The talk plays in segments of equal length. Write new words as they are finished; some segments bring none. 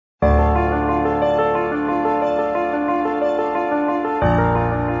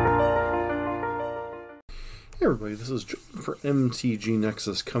everybody, this is John for MTG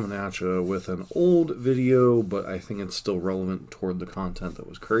Nexus coming at you with an old video, but I think it's still relevant toward the content that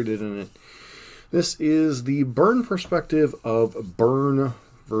was created in it. This is the burn perspective of Burn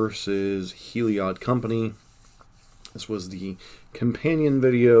versus Heliod Company. This was the companion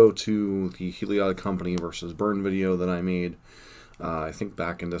video to the Heliod Company versus Burn video that I made, I think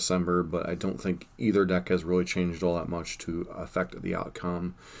back in December, but I don't think either deck has really changed all that much to affect the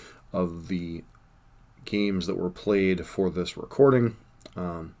outcome of the games that were played for this recording.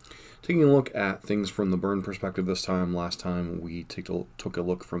 Taking a look at things from the Burn perspective this time. Last time we took a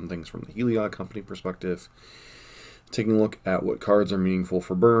look from things from the Heliod Company perspective. Taking a look at what cards are meaningful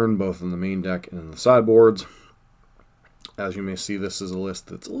for Burn, both in the main deck and in the sideboards. As you may see, this is a list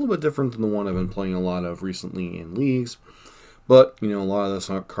that's a little bit different than the one I've been playing a lot of recently in leagues. But, you know, a lot of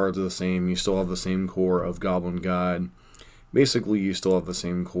the cards are the same. You still have the same core of Goblin Guide. Basically, you still have the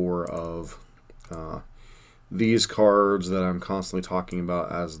same core of these cards that I'm constantly talking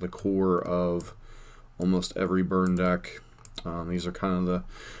about as the core of almost every Burn deck. These are kind of the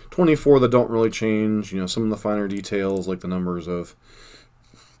 24 that don't really change. You know, some of the finer details, like the numbers of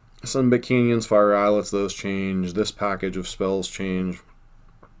Sunbit Canyons, Fire Islets, those change. This package of spells change.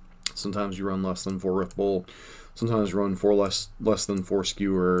 Sometimes you run less than 4 Rift Bolt. Sometimes you run less than 4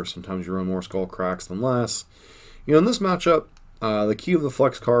 Skewer. Sometimes you run more Skull Cracks than less. You know, in this matchup, the key of the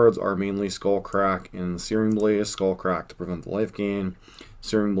flex cards are mainly Skull Crack and Searing Blaze. Skull Crack to prevent the life gain,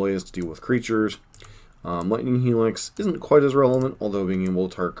 Searing Blaze to deal with creatures. Lightning Helix isn't quite as relevant, although being able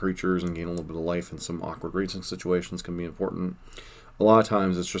to target creatures and gain a little bit of life in some awkward racing situations can be important. A lot of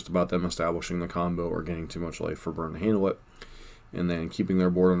times it's just about them establishing the combo or getting too much life for Burn to handle it, and then keeping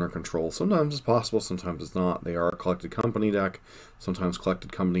their board under control. Sometimes it's possible, sometimes it's not. They are a Collected Company deck. Sometimes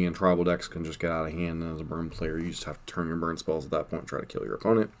Collected Company and Tribal decks can just get out of hand, and as a Burn player, you just have to turn your Burn spells at that point and try to kill your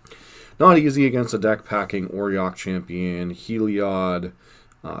opponent. Not easy against a deck packing Auriok Champion, Heliod,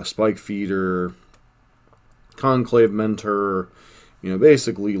 Spike Feeder, Conclave Mentor, you know,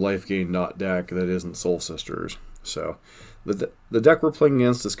 basically life gain deck that isn't Soul Sisters. So the deck we're playing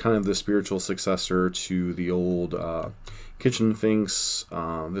against is kind of the spiritual successor to the old Kitchen Finks,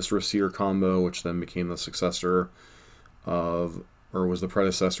 Viscera Seer combo, which then became the successor of, or was the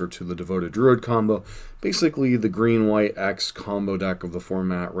predecessor to the Devoted Druid combo. Basically the green-white X combo deck of the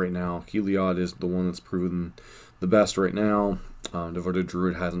format right now. Heliod is the one that's proven the best right now. Devoted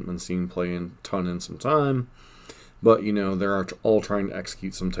Druid hasn't been seen play a ton in some time, but you know, they're all trying to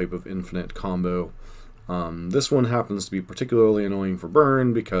execute some type of infinite combo. This one happens to be particularly annoying for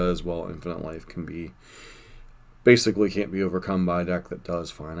Burn because, well, infinite life can be basically can't be overcome by a deck that does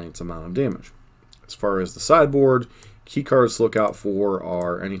finite amount of damage. As far as the sideboard, key cards to look out for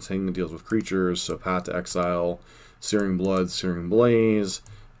are anything that deals with creatures, so Path to Exile, Searing Blood, Searing Blaze,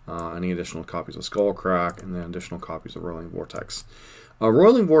 any additional copies of Skullcrack, and then additional copies of Roiling Vortex.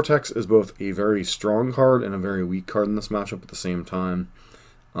 Roiling Vortex is both a very strong card and a very weak card in this matchup at the same time.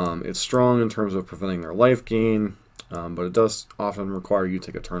 It's strong in terms of preventing their life gain, but it does often require you to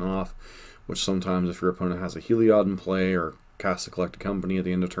take a turn off, which sometimes if your opponent has a Heliod in play or casts a Collected Company at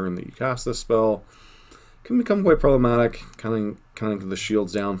the end of turn that you cast this spell, can become quite problematic. Kind of the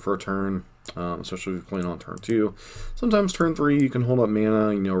shields down for a turn, especially if you're playing on turn 2. Sometimes turn 3 you can hold up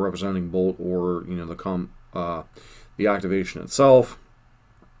mana, you know, representing Bolt or, you know, the activation itself.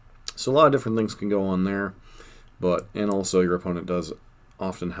 So a lot of different things can go on there, and also your opponent does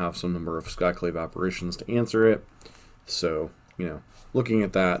often have some number of Skyclave apparitions to answer it. So, you know, looking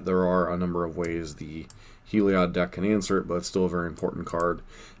at that, there are a number of ways the Heliod deck can answer it, but it's still a very important card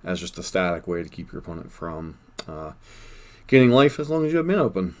as just a static way to keep your opponent from gaining life as long as you have mana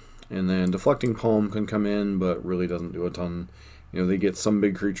open. And then Deflecting Palm can come in, but really doesn't do a ton. You know, they get some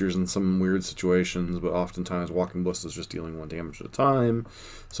big creatures in some weird situations, but oftentimes Walking Bliss is just dealing 1 damage at a time,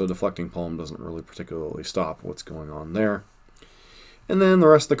 so Deflecting Palm doesn't really particularly stop what's going on there. And then the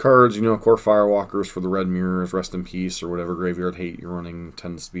rest of the cards, you know, Core Firewalkers for the Red Mirrors, Rest in Peace, or whatever Graveyard Hate you're running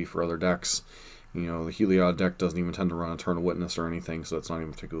tends to be for other decks. You know, the Heliod deck doesn't even tend to run Eternal Witness or anything, so that's not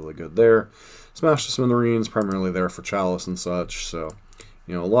even particularly good there. Smash the Smithereens, primarily there for Chalice and such, so,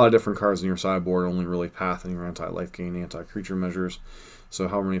 you know, a lot of different cards in your sideboard, only really path in your anti-life gain, anti-creature measures. So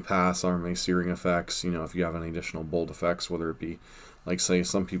how many paths, how many searing effects, you know, if you have any additional bolt effects, whether it be, like, say,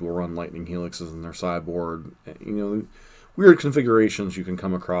 some people run Lightning Helixes in their sideboard, you know, weird configurations you can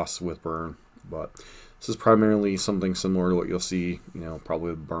come across with Burn, but this is primarily something similar to what you'll see, you know, probably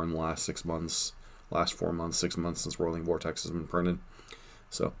with Burn the last 6 months, last 4 months, 6 months since Roiling Vortex has been printed.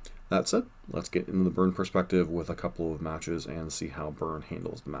 So that said, let's get into the Burn perspective with a couple of matches and see how Burn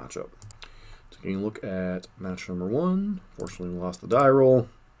handles the matchup. Taking a look at match number 1. Fortunately, we lost the die roll.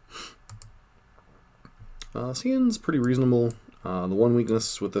 This hand's pretty reasonable. The one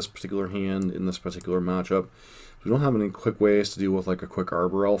weakness with this particular hand in this particular matchup, we don't have any quick ways to deal with like a quick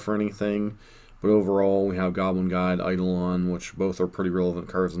Arbor Elf or anything. But overall, we have Goblin Guide, Eidolon, which both are pretty relevant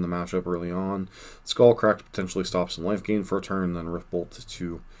cards in the matchup early on. Skullcrack to potentially stop some life gain for a turn, and then Riftbolt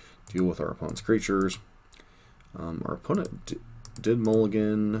to deal with our opponent's creatures. Our opponent did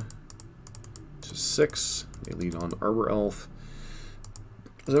mulligan to 6. They lead on Arbor Elf.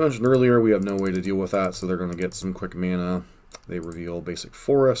 As I mentioned earlier, we have no way to deal with that, so they're going to get some quick mana. They reveal Basic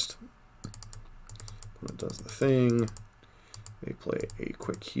Forest. Opponent does the thing. They play a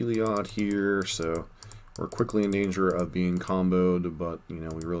quick Heliod here, so we're quickly in danger of being comboed, but you know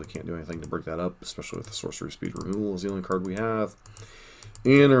we really can't do anything to break that up, especially with the Sorcery Speed Removal is the only card we have.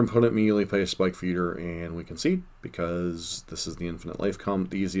 And our opponent immediately plays Spike Feeder, and we concede because this is the infinite life the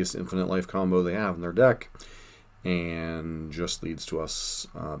easiest infinite life combo they have in their deck, and just leads to us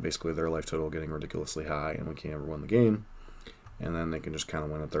basically their life total getting ridiculously high, and we can't ever win the game. And then they can just kind of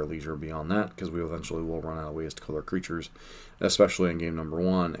win at their leisure beyond that, because we eventually will run out of ways to kill their creatures, especially in game number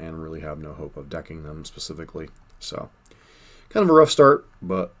 1, and really have no hope of decking them specifically. So, kind of a rough start,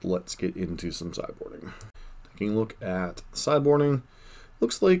 but let's get into some sideboarding. Taking a look at sideboarding,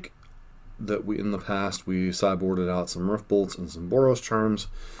 looks like that in the past we sideboarded out some Riftbolts and some Boros Charms.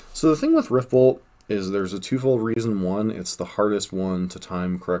 So the thing with Riftbolt is there's a twofold reason. One, it's the hardest one to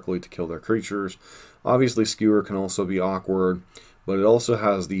time correctly to kill their creatures. Obviously, Skewer can also be awkward, but it also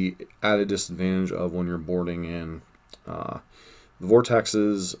has the added disadvantage of when you're boarding in the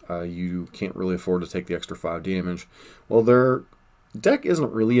Vortexes, you can't really afford to take the extra 5 damage. Well, their deck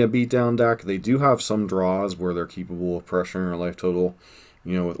isn't really a beatdown deck. They do have some draws where they're capable of pressuring our life total,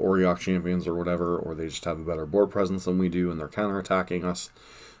 you know, with Oriok Champions or whatever, or they just have a better board presence than we do and they're counterattacking us.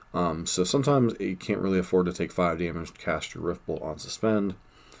 So sometimes you can't really afford to take 5 damage to cast your Riftbolt on Suspend,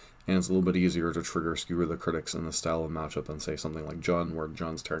 and it's a little bit easier to trigger Skewer the Critics in this style of matchup than say something like Jund, where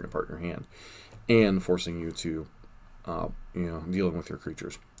Jund's tearing apart your hand and forcing you to, you know, dealing with your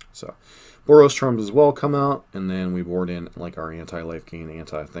creatures. So Boros Charms as well come out, and then we board in like our anti-life gain,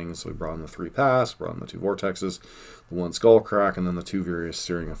 anti-things. So we brought in the 3 Pass, brought in the 2 Vortexes, the 1 Skullcrack, and then the 2 various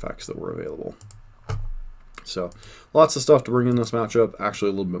Searing effects that were available. So lots of stuff to bring in this matchup, actually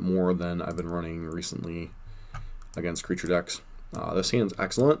a little bit more than I've been running recently against creature decks. This hand's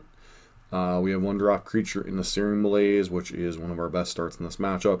excellent. We have 1-drop creature in the Searing Blaze, which is one of our best starts in this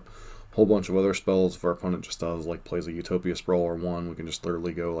matchup. Whole bunch of other spells. If our opponent just does like plays a Utopia Sprawl or 1, we can just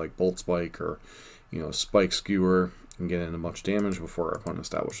literally go like Bolt Spike or, you know, Spike Skewer and get in a bunch of damage before our opponent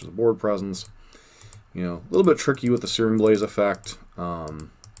establishes a board presence. You know, a little bit tricky with the Searing Blaze effect.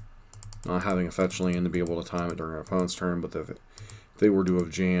 Not having a fetch land to be able to time it during our opponent's turn, but if they were to have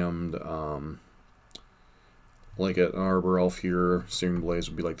jammed like an Arbor Elf here, Searing Blaze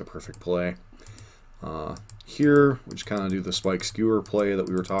would be like the perfect play. Here, we just kind of do the Spike Skewer play that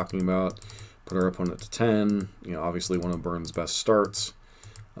we were talking about. Put our opponent to 10. You know, obviously one of Burn's best starts.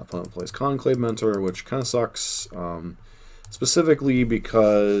 Opponent plays Conclave Mentor, which kind of sucks, specifically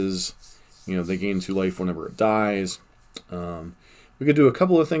because, you know, they gain 2 life whenever it dies. We could do a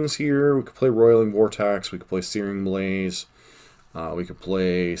couple of things here. We could play Roiling Vortex. We could play Searing Blaze. We could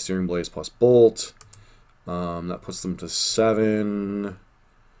play Searing Blaze plus Bolt. That puts them to 7,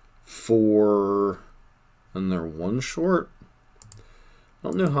 4, and they're 1 short. I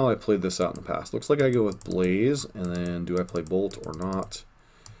don't know how I played this out in the past. Looks like I go with Blaze, and then do I play Bolt or not?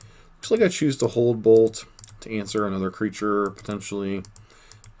 Looks like I choose to hold Bolt to answer another creature, potentially.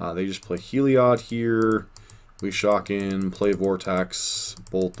 They just play Heliod here. We shock in, play Vortex,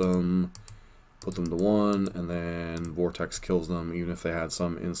 bolt them, put them to 1, and then Vortex kills them, even if they had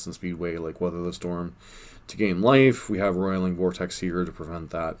some instant speed way like Weather the Storm to gain life. We have Roiling Vortex here to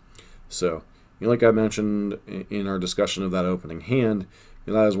prevent that. So, you know, like I mentioned in our discussion of that opening hand,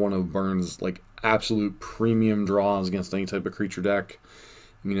 you know, that is one of Burn's like absolute premium draws against any type of creature deck.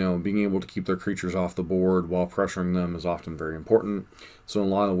 You know, being able to keep their creatures off the board while pressuring them is often very important. So in a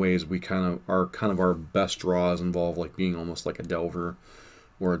lot of ways, we kind of our best draws involve like being almost like a Delver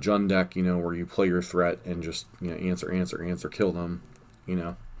or a Jund deck, you know, where you play your threat and just, you know, answer, kill them, you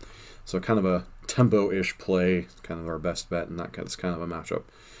know. So kind of a tempo-ish play, kind of our best bet in that kind of a matchup.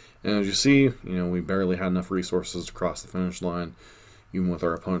 And as you see, you know, we barely had enough resources to cross the finish line, even with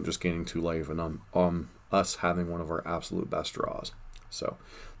our opponent just gaining 2 life and us having one of our absolute best draws. So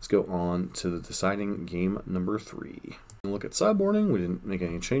let's go on to the deciding game number 3. Look at sideboarding. We didn't make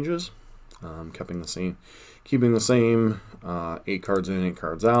any changes. Keeping the same. 8 cards in, 8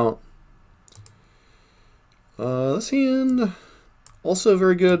 cards out. This hand also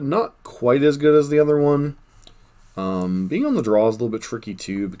very good. Not quite as good as the other one. Being on the draw is a little bit tricky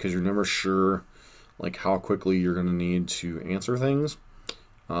too, because you're never sure like how quickly you're going to need to answer things.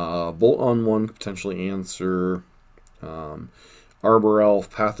 Bolt on 1 could potentially answer. Arbor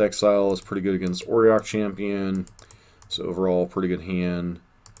Elf, Path Exile is pretty good against Auriok Champion. So overall, pretty good hand.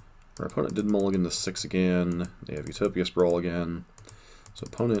 Our opponent did mulligan to 6 again. They have Utopia Sprawl again. So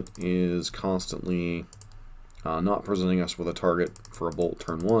opponent is constantly not presenting us with a target for a bolt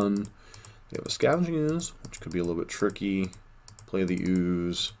turn 1. They have a Scavenging Ooze, which could be a little bit tricky. Play the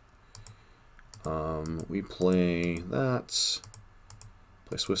Ooze. We play that.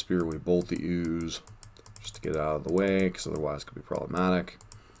 Play Swift Spear, we bolt the Ooze just to get out of the way, because otherwise it could be problematic.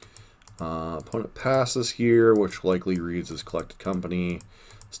 Opponent passes here, which likely reads as Collected Company.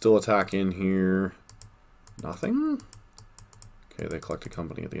 Still attack in here. Nothing? Okay, they Collected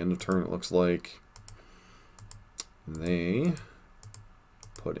Company at the end of turn, it looks like. They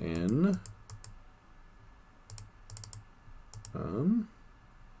put in...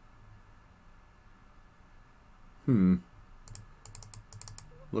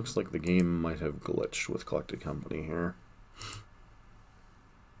 Looks like the game might have glitched with Collected Company here.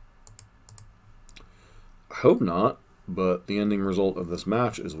 I hope not, but the ending result of this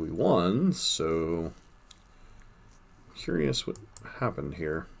match is we won, so I'm curious what happened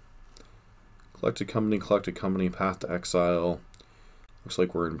here. Collected Company, Path to Exile. Looks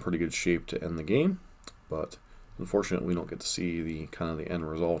like we're in pretty good shape to end the game, but unfortunately we don't get to see the kind of the end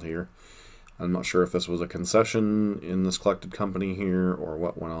result here. I'm not sure if this was a concession in this Collected Company here or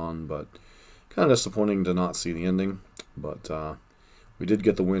what went on, but kind of disappointing to not see the ending. But we did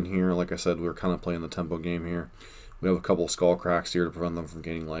get the win here. Like I said, we were kind of playing the tempo game here. We have a couple of skull cracks here to prevent them from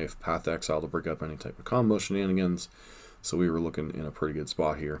gaining life. Path to Exile to break up any type of combo shenanigans. So we were looking in a pretty good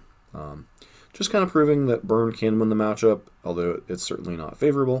spot here. Just kind of proving that Burn can win the matchup, although it's certainly not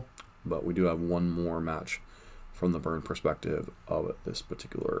favorable. But we do have one more match from the Burn perspective of this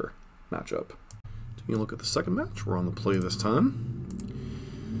particular matchup. Taking a look at the second match, we're on the play this time.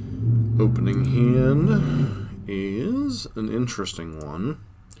 Opening hand is an interesting one.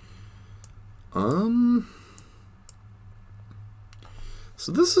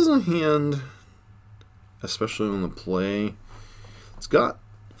 So this is a hand, especially on the play. It's got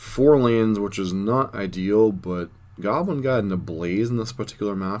 4 lands, which is not ideal, but Goblin Guide and a Blaze in this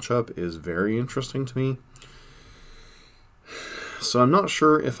particular matchup is very interesting to me. So I'm not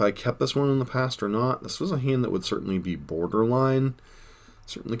sure if I kept this one in the past or not. This was a hand that would certainly be borderline.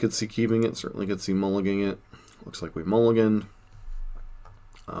 Certainly could see keeping it, certainly could see mulliganing it. Looks like we mulliganed.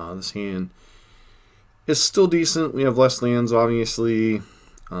 This hand is still decent. We have less lands, obviously.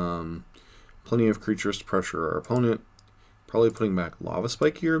 Plenty of creatures to pressure our opponent. Probably putting back Lava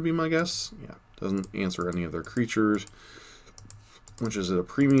Spike here would be my guess. Yeah, doesn't answer any of their creatures, which is at a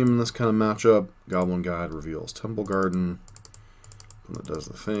premium in this kind of matchup. Goblin Guide reveals Temple Garden. That does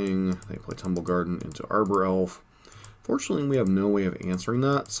the thing. They play Temple Garden into Arbor Elf. Fortunately, we have no way of answering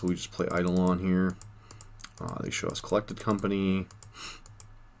that, so we just play Eidolon here. They show us Collected Company.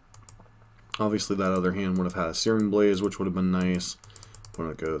 Obviously, that other hand would have had a Searing Blaze, which would have been nice. When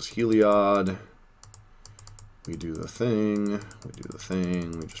it goes Heliod, we do the thing. We do the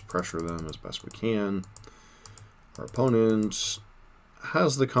thing. We just pressure them as best we can. Our opponent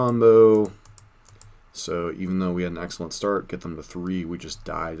has the combo. So even though we had an excellent start, get them to 3, we just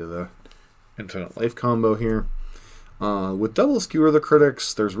die to the Infinite Life combo here. With double Skewer the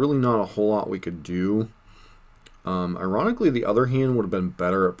Critics, there's really not a whole lot we could do. Ironically, the other hand would have been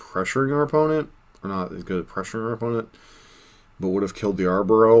better at pressuring our opponent, or not as good at pressuring our opponent, but would have killed the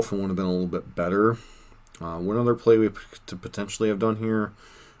Arbor Elf and would have been a little bit better. One other play we could potentially have done here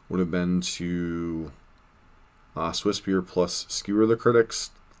would have been to Swift Spear plus Skewer the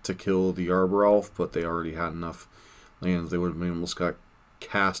Critics to kill the Arbor Elf, but they already had enough lands. They would have been almost got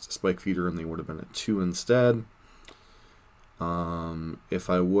cast Spike Feeder and they would have been at 2 instead. If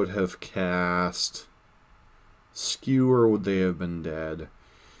I would have cast Skewer, would they have been dead?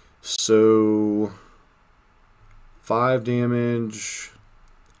 So 5 damage.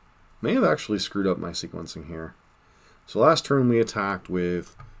 May have actually screwed up my sequencing here. So last turn we attacked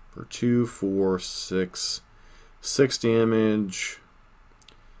with for 2, 4, 6 damage.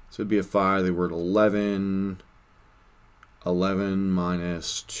 So it'd be a 5. They were at 11. 11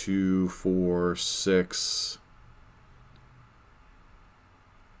 minus 2, 4, 6,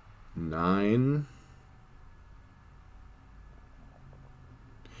 9.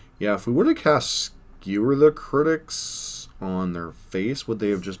 Yeah, if we would have cast Skewer the Critics on their face, would they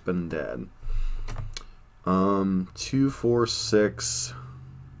have just been dead? 2, 4, 6,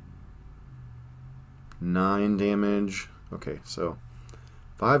 9 damage. Okay, so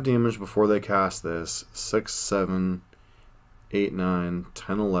 5 damage before they cast this. 6, 7, 8, 9,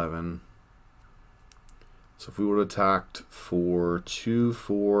 10, 11. So if we would have attacked for 2,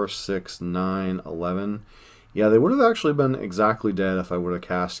 4, 6, 9, 11, yeah, they would have actually been exactly dead if I would have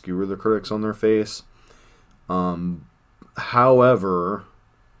cast Skewer the Critics on their face. However,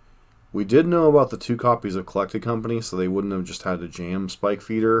 we did know about the 2 copies of Collected Company, so they wouldn't have just had to jam Spike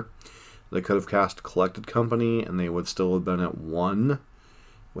Feeder. They could have cast Collected Company, and they would still have been at 1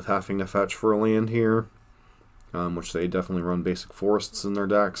 with having to fetch for a land here, which they definitely run basic forests in their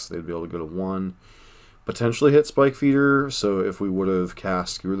decks. They'd be able to go to 1. Potentially hit Spike Feeder, so if we would have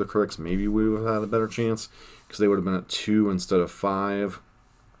cast Skewer the Critics, maybe we would have had a better chance, because they would have been at 2 instead of 5.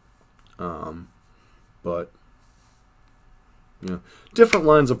 But, you know, different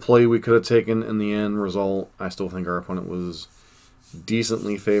lines of play we could have taken in the end result. I still think our opponent was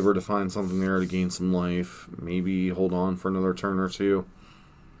decently favored to find something there to gain some life, maybe hold on for another turn or 2.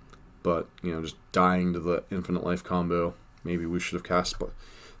 But, you know, just dying to the infinite life combo, maybe we should have cast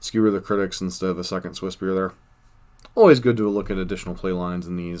Skewer the Critics instead of the second Swiss Spear there. Always good to look at additional play lines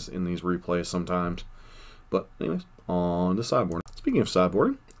in these replays sometimes. But anyways, on to sideboarding. Speaking of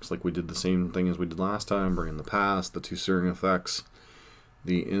sideboarding, looks like we did the same thing as we did last time, bringing the past, the 2 Searing Effects,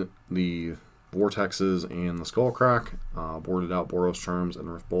 the Vortexes, and the Skullcrack. Boarded out Boros Charms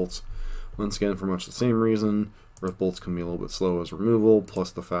and Rift Bolts. Once again, for much the same reason, Rift Bolts can be a little bit slow as removal,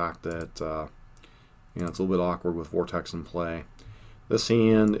 plus the fact that you know, it's a little bit awkward with Vortex in play. This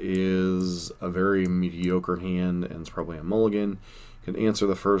hand is a very mediocre hand, and it's probably a mulligan. Can answer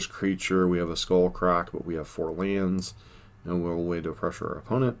the first creature. We have a Skullcrack, but we have 4 lands. No real way to pressure our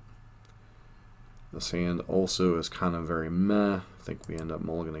opponent. This hand also is kind of very meh. I think we end up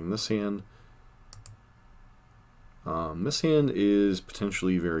mulliganing this hand. This hand is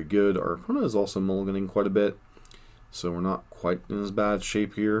potentially very good. Our opponent is also mulliganing quite a bit, so we're not quite in as bad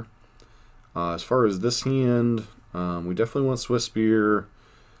shape here. As far as this hand, we definitely want Swiss Spear,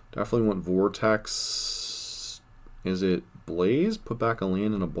 definitely want Vortex. Is it Blaze? Put back a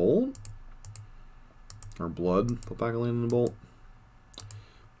land in a bolt? Or Blood? Put back a land in a bolt?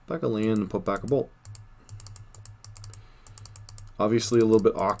 Put back a land and put back a bolt. Obviously a little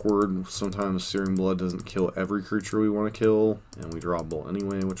bit awkward. Sometimes Searing Blood doesn't kill every creature we want to kill, and we draw a bolt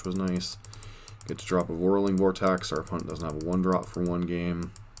anyway, which was nice. Get to drop a Whirling Vortex. Our opponent doesn't have a 1-drop for 1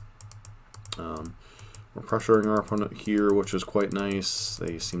 game. We're pressuring our opponent here, which is quite nice.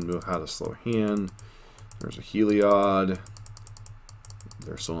 They seem to have had a slow hand. There's a Heliod.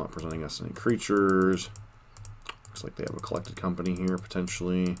 They're still not presenting us any creatures. Looks like they have a Collected Company here,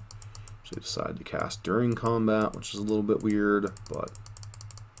 potentially. So they decide to cast during combat, which is a little bit weird, but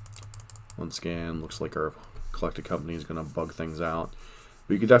once again, looks like our Collected Company is going to bug things out.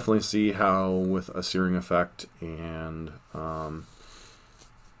 But you can definitely see how with a Searing Effect and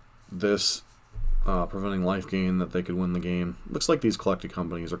this preventing life gain that they could win the game. Looks like these Collected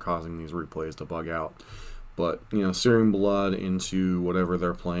Companies are causing these replays to bug out. But, you know, Searing Blood into whatever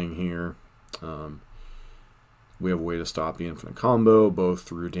they're playing here. We have a way to stop the infinite combo, both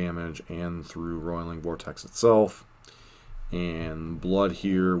through damage and through Roiling Vortex itself. And Blood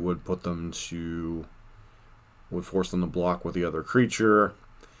here would put them to, would force them to block with the other creature,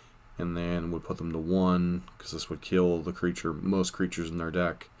 and then would put them to 1, because this would kill the creature, most creatures in their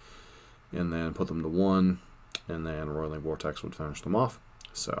deck, and then put them to 1, and then Roiling Vortex would finish them off.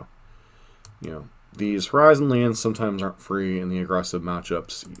 So, you know, these Horizon lands sometimes aren't free in the aggressive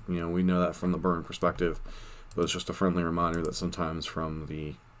matchups. You know, we know that from the burn perspective, but it's just a friendly reminder that sometimes from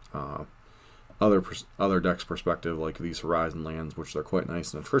the other decks perspective, like these Horizon lands, which they're quite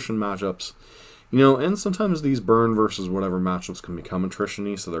nice in attrition matchups, you know, and sometimes these burn versus whatever matchups can become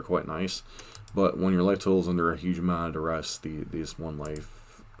attrition-y, so they're quite nice. But when your life total is under a huge amount of duress, these 1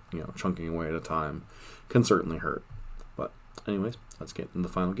 life, you know, chunking away at a time can certainly hurt. But anyways, let's get into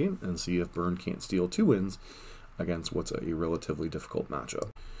the final game and see if Burn can't steal 2 wins against what's a relatively difficult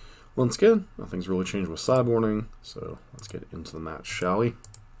matchup. Once again, nothing's really changed with sideboarding, so let's get into the match, shall we?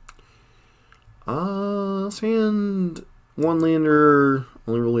 This hand, 1 lander,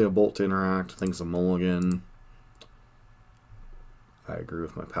 only really a bolt to interact, I think it's a mulligan. I agree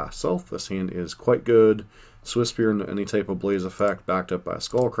with my past self. This hand is quite good. Swiss Spear into any type of blaze effect, backed up by a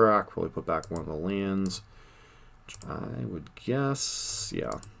Skullcrack, probably put back 1 of the lands. Which I would guess,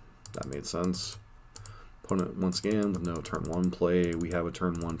 yeah, that made sense. Opponent, once again, with no turn 1 play, we have a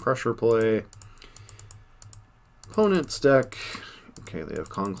turn 1 pressure play. Opponent's deck, okay, they have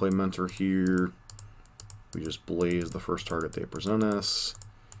Conclave Mentor here. We just blaze the first target they present us.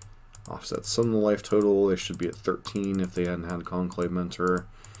 Offset some of the life total. They should be at 13 if they hadn't had Conclave Mentor.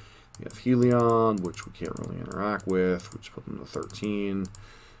 We have Heliod, which we can't really interact with, which put them to 13.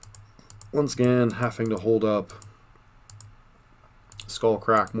 Once again, having to hold up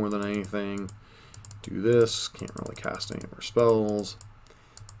Skullcrack more than anything. do this. Can't really cast any of our spells.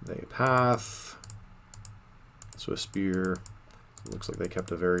 They path. Swift Spear. Looks like they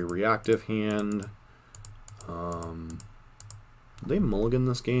kept a very reactive hand. Did they mulligan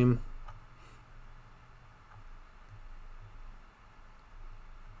this game?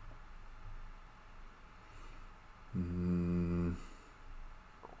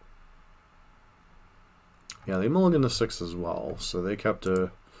 Yeah, they mulliganed to 6 as well, so they kept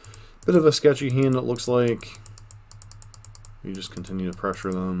a bit of a sketchy hand, it looks like. You just continue to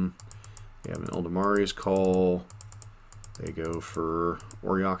pressure them. They have an Eldamari's Call. They go for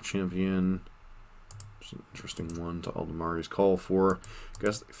Auriok Champion. It's an interesting one to Eldamari's Call for. I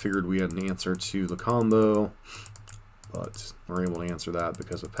guess they figured we had an answer to the combo, but we're able to answer that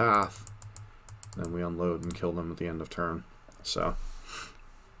because of Path. Then we unload and kill them at the end of turn. So,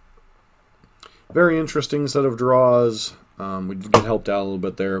 very interesting set of draws. We did get helped out a little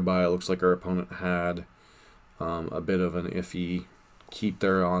bit there by, it looks like our opponent had a bit of an iffy keep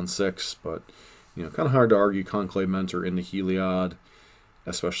there on 6, but you know, kind of hard to argue Conclave Mentor into Heliod,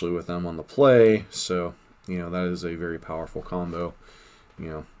 especially with them on the play. So, you know, that is a very powerful combo. You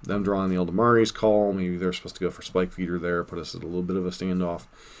know, them drawing the Eldamari's Call, maybe they're supposed to go for Spike Feeder there, put us at a little bit of a standoff.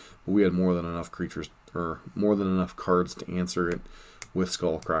 But we had more than enough creatures, or more than enough cards to answer it with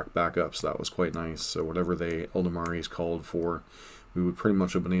Skullcrack backup, so that was quite nice. So whatever they Eldamari's called for, we would pretty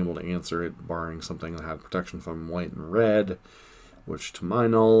much have been able to answer it, barring something that had protection from white and red, which to my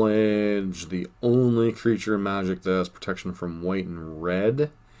knowledge, the only creature in Magic that has protection from white and red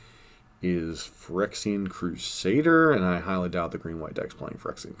is Phyrexian Crusader, and I highly doubt the green-white deck's playing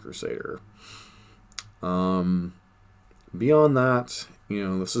Phyrexian Crusader. Beyond that, you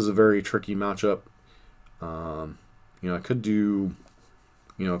know, this is a very tricky matchup. You know, I could do,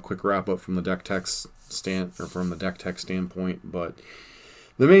 you know, a quick wrap-up from the deck text standpoint, but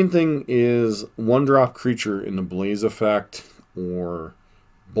the main thing is 1-drop creature in the Blaze effect, or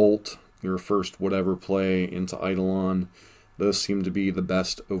bolt your first whatever play into Eidolon. Those seem to be the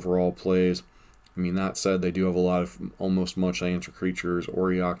best overall plays. I mean, that said, they do have a lot of almost much answer creatures,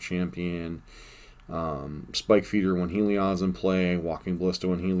 Auriok Champion, Spike Feeder when Heliod's in play, Walking Ballista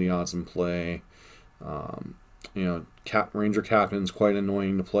when Heliod's in play. You know, Ranger Captain's quite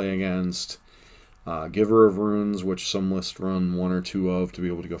annoying to play against. Giver of Runes, which some lists run 1 or 2 of to be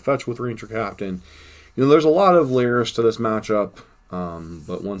able to go fetch with Ranger Captain. You know, there's a lot of layers to this matchup,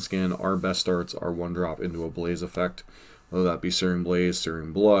 but once again, our best starts are 1-drop into a Blaze effect, whether that be Searing Blaze,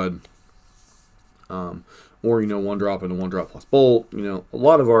 Searing Blood, or, you know, 1-drop into 1-drop plus Bolt. You know, a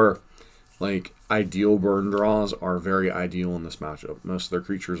lot of our, like, ideal burn draws are very ideal in this matchup. Most of their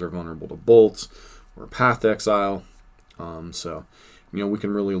creatures are vulnerable to bolts or Path to Exile, so, you know, we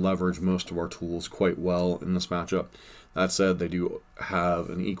can really leverage most of our tools quite well in this matchup. That said, they do have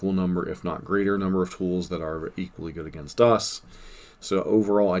an equal number, if not greater number of tools that are equally good against us. So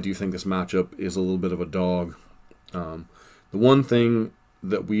overall, I do think this matchup is a little bit of a dog. The one thing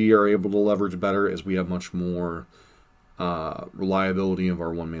that we are able to leverage better is we have much more reliability of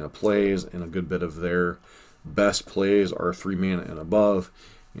our 1-mana plays, and a good bit of their best plays are 3 mana and above.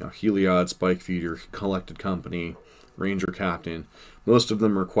 You know, Heliod, Spike Feeder, Collected Company, Ranger Captain. Most of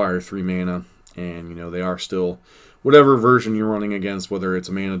them require 3 mana, and you know, they are still whatever version you're running against, whether it's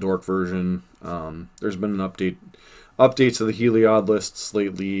a Mana Dork version. There's been an updates to the Heliod lists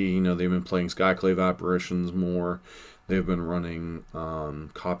lately. You know, they've been playing Skyclave Apparitions more. They've been running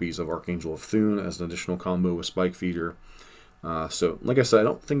copies of Archangel of Thune as an additional combo with Spike Feeder. So, like I said, I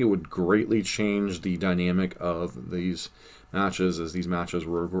don't think it would greatly change the dynamic of these matches, as these matches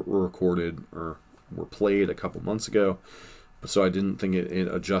were recorded or were played a couple months ago. So I didn't think it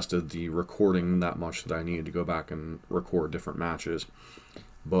adjusted the recording that much that I needed to go back and record different matches.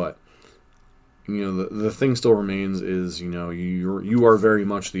 But, you know, the thing still remains is, you know, you are very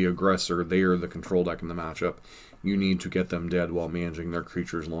much the aggressor. They are the control deck in the matchup. You need to get them dead while managing their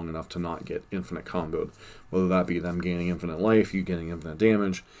creatures long enough to not get infinite comboed. Whether that be them gaining infinite life, you getting infinite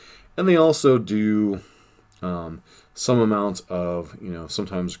damage. And they also do some amount of, you know,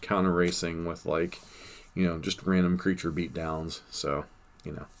 sometimes counter racing with, like, you know, just random creature beatdowns. So,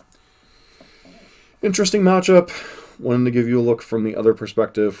 you know, interesting matchup. Wanted to give you a look from the other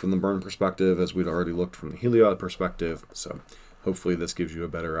perspective, from the burn perspective, as we'd already looked from the Heliod perspective. So hopefully this gives you a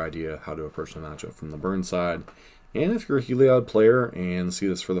better idea how to approach the matchup from the burn side. And if you're a Heliod player and see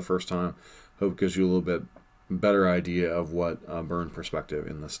this for the first time, hope it gives you a little bit better idea of what a burn perspective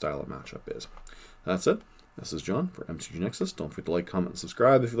in this style of matchup is. That's it. This is John for MTG Nexus. Don't forget to like, comment, and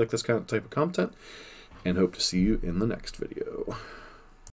subscribe if you like this kind of type of content, and hope to see you in the next video.